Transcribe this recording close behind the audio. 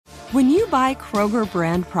When you buy Kroger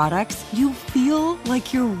brand products, you feel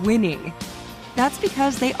like you're winning. That's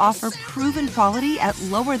because they offer proven quality at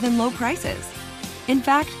lower than low prices. In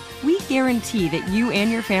fact, we guarantee that you and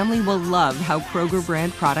your family will love how Kroger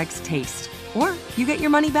brand products taste, or you get your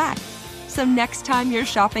money back. So next time you're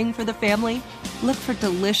shopping for the family, look for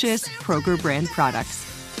delicious Kroger brand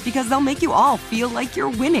products, because they'll make you all feel like you're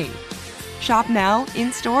winning. Shop now,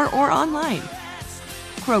 in-store, or online.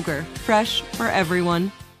 Kroger, fresh for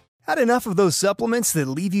everyone. Had enough of those supplements that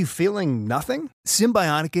leave you feeling nothing?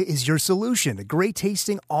 Symbiotica is your solution to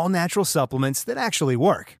great-tasting, all-natural supplements that actually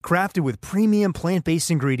work. Crafted with premium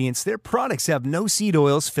plant-based ingredients, their products have no seed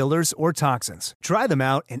oils, fillers, or toxins. Try them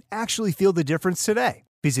out and actually feel the difference today.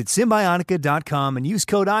 Visit Symbiotica.com and use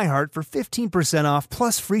code IHEART for 15% off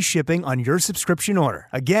plus free shipping on your subscription order.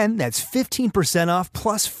 Again, that's 15% off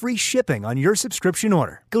plus free shipping on your subscription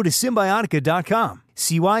order. Go to Symbiotica.com,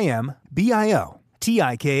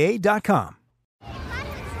 CYMBIOTIKA.com.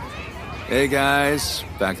 Hey guys,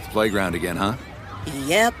 back at the playground again, huh?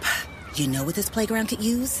 Yep. You know what this playground could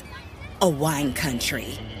use? A wine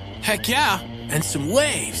country. Heck yeah, and some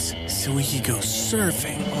waves so we could go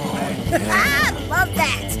surfing. Oh, yeah. Love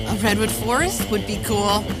that. A redwood forest would be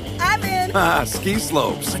cool. I'm in. Ski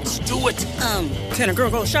slopes. Let's do it. Can a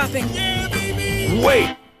girl go shopping? Yeah, baby.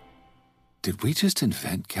 Wait! Did we just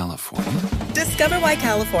invent California? Discover why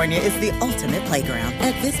California is the ultimate playground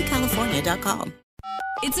at visitcalifornia.com.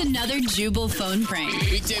 It's another Jubal phone prank.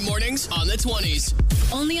 Weekday mornings on the 20s.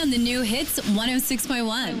 Only on the new Hits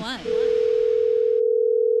 106.1.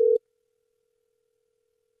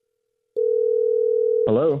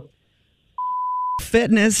 Hello.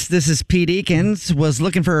 Fitness. This is Pete Eakins. Was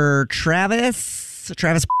looking for Travis.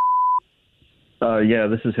 Travis. Yeah,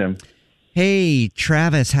 this is him. Hey,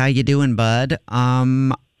 Travis, how you doing, bud?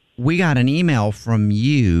 We got an email from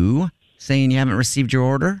you saying you haven't received your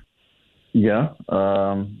order. Yeah.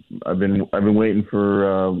 I've been waiting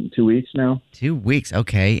for 2 weeks now. 2 weeks,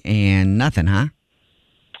 okay, and nothing, huh?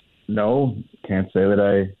 No, can't say that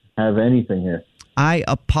I have anything here. I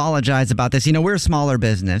apologize about this. You know, we're a smaller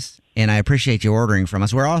business, and I appreciate you ordering from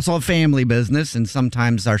us. We're also a family business, and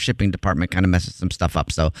sometimes our shipping department kind of messes some stuff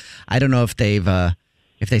up. So I don't know if they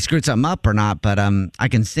screwed something up or not, but I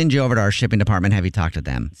can send you over to our shipping department, have you talk to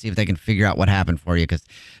them, see if they can figure out what happened for you, because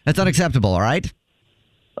that's unacceptable, all right?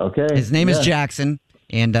 Okay. His name is Jackson,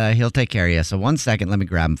 and he'll take care of you. So 1 second, let me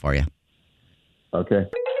grab him for you. Okay.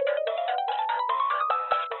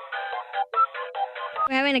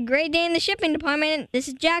 We're having a great day in the shipping department. This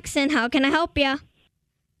is Jackson. How can I help you?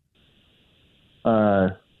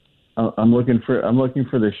 I'm looking for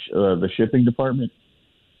the shipping department.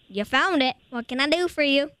 You found it. What can I do for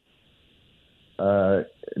you? Can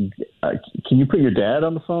you put your dad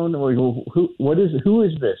on the phone? Who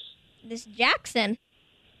is this? This is Jackson.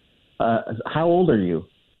 How old are you?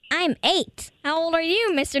 I'm 8. How old are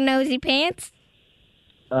you, Mr. Nosy Pants?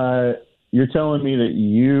 You're telling me that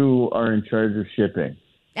you are in charge of shipping.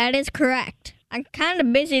 That is correct. I'm kind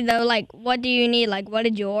of busy, though. Like, what do you need? Like, what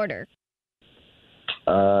did you order?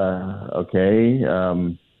 Okay.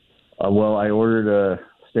 Well, I ordered a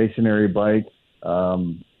stationary bike,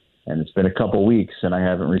 and it's been a couple weeks, and I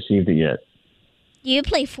haven't received it yet. Do you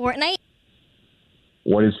play Fortnite?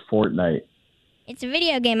 What is Fortnite? It's a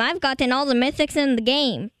video game. I've gotten all the mythics in the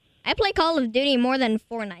game. I play Call of Duty more than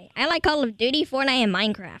Fortnite. I like Call of Duty, Fortnite, and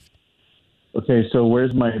Minecraft. Okay, so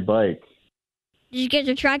where's my bike? Did you get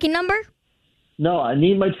your tracking number? No, I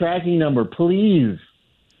need my tracking number, please.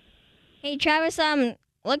 Hey, Travis,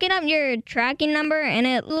 looking up your tracking number, and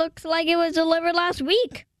it looks like it was delivered last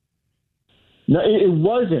week. No, it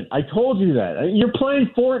wasn't. I told you that. You're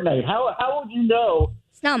playing Fortnite. How would you know?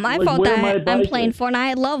 It's not my fault that I'm playing Fortnite.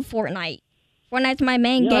 I love Fortnite. Fortnite's my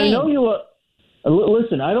main game. I know you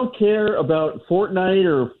listen, I don't care about Fortnite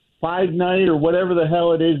or Five Night or whatever the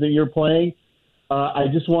hell it is that you're playing. I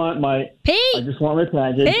just want my Pete! I just want my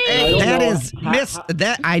package. Pete!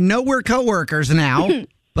 I know we're coworkers now,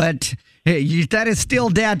 but that is still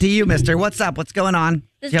Dad to you, mister. What's up? What's going on?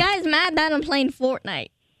 This guy's mad that I'm playing Fortnite.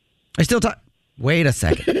 I still talk. Wait a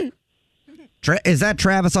second. Is that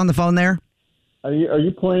Travis on the phone there? Are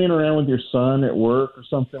you playing around with your son at work or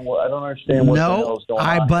something? Well, I don't understand what the hell's going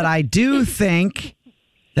on. But I do think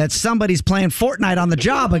that somebody's playing Fortnite on the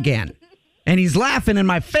job again. And he's laughing in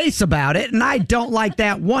my face about it, and I don't like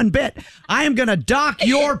that one bit. I am going to dock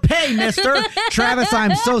your pay, mister. Travis,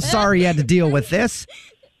 I'm so sorry you had to deal with this.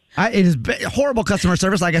 It is horrible customer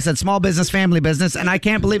service. Like I said, small business, family business, and I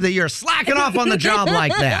can't believe that you're slacking off on the job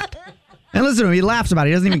like that. And listen to him. He laughs about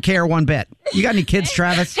it. He doesn't even care one bit. You got any kids,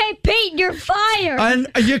 Travis? Hey, Pete, you're fired. And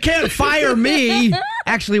you can't fire me.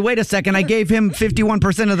 Actually, wait a second. I gave him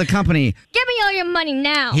 51% of the company. Give me all your money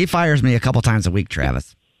now. He fires me a couple times a week,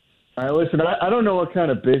 Travis. All right, listen, I don't know what kind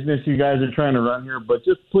of business you guys are trying to run here, but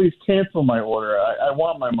just please cancel my order. I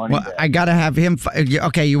want my money back. I got to have him.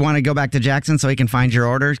 Okay, you want to go back to Jackson so he can find your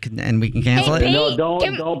orders and we can cancel it? No,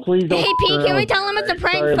 please don't. Hey, Pete, can we tell him it's a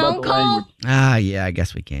prank phone call? Yeah, I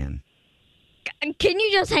guess we can. Can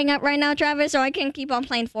you just hang up right now, Travis, so I can keep on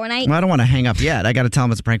playing Fortnite? Well, I don't want to hang up yet. I got to tell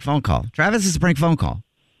him it's a prank phone call. Travis, it's a prank phone call.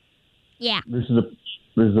 Yeah. This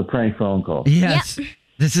is a prank phone call. Yes. Yep.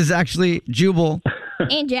 This is actually Jubal.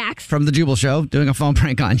 And Jax. From the Jubal Show, doing a phone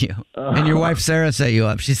prank on you. And your wife, Sarah, set you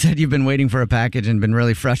up. She said you've been waiting for a package and been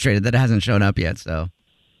really frustrated that it hasn't shown up yet. So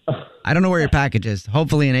I don't know where your package is.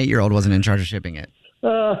 Hopefully an 8-year-old wasn't in charge of shipping it.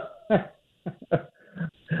 So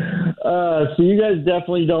you guys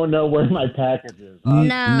definitely don't know where my package is.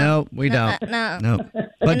 No, we don't. No.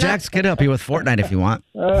 But Jax could help you with Fortnite if you want.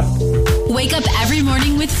 Wake up every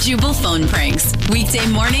morning with Jubal phone pranks. Weekday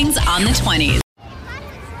mornings on the 20s.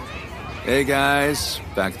 Hey, guys.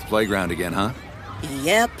 Back at the playground again, huh?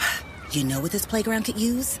 Yep. You know what this playground could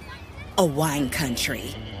use? A wine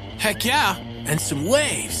country. Heck yeah, and some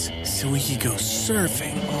waves so we could go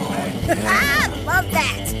surfing. Oh, yeah. Love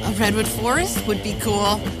that. A redwood forest would be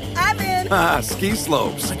cool. I'm in. Ski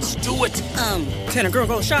slopes. Let's do it. Can a girl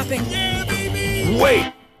go shopping? Yeah, baby.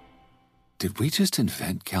 Wait. Did we just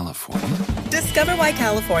invent California? Discover why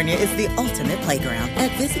California is the ultimate playground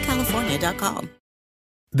at visitcalifornia.com.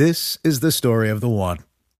 This is the story of the one.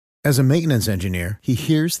 As a maintenance engineer, he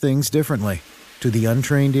hears things differently. To the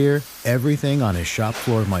untrained ear, everything on his shop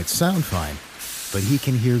floor might sound fine, but he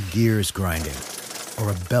can hear gears grinding or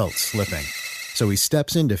a belt slipping. So he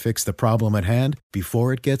steps in to fix the problem at hand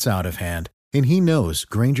before it gets out of hand. And he knows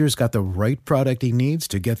Grainger's got the right product he needs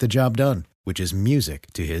to get the job done, which is music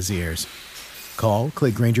to his ears. Call,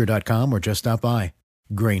 click Grainger.com, or just stop by.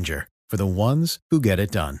 Grainger, for the ones who get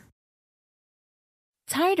it done.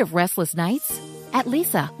 Tired of restless nights? At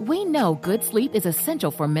Leesa, we know good sleep is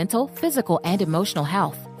essential for mental, physical, and emotional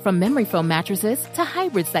health. From memory foam mattresses to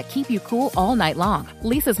hybrids that keep you cool all night long,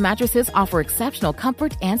 Leesa's mattresses offer exceptional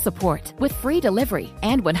comfort and support with free delivery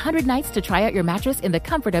and 100 nights to try out your mattress in the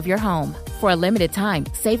comfort of your home. For a limited time,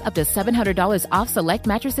 save up to $700 off select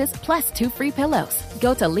mattresses plus 2 free pillows.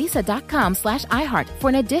 Go to leesa.com/iHeart for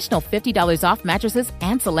an additional $50 off mattresses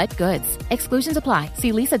and select goods. Exclusions apply.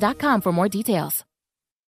 See leesa.com for more details.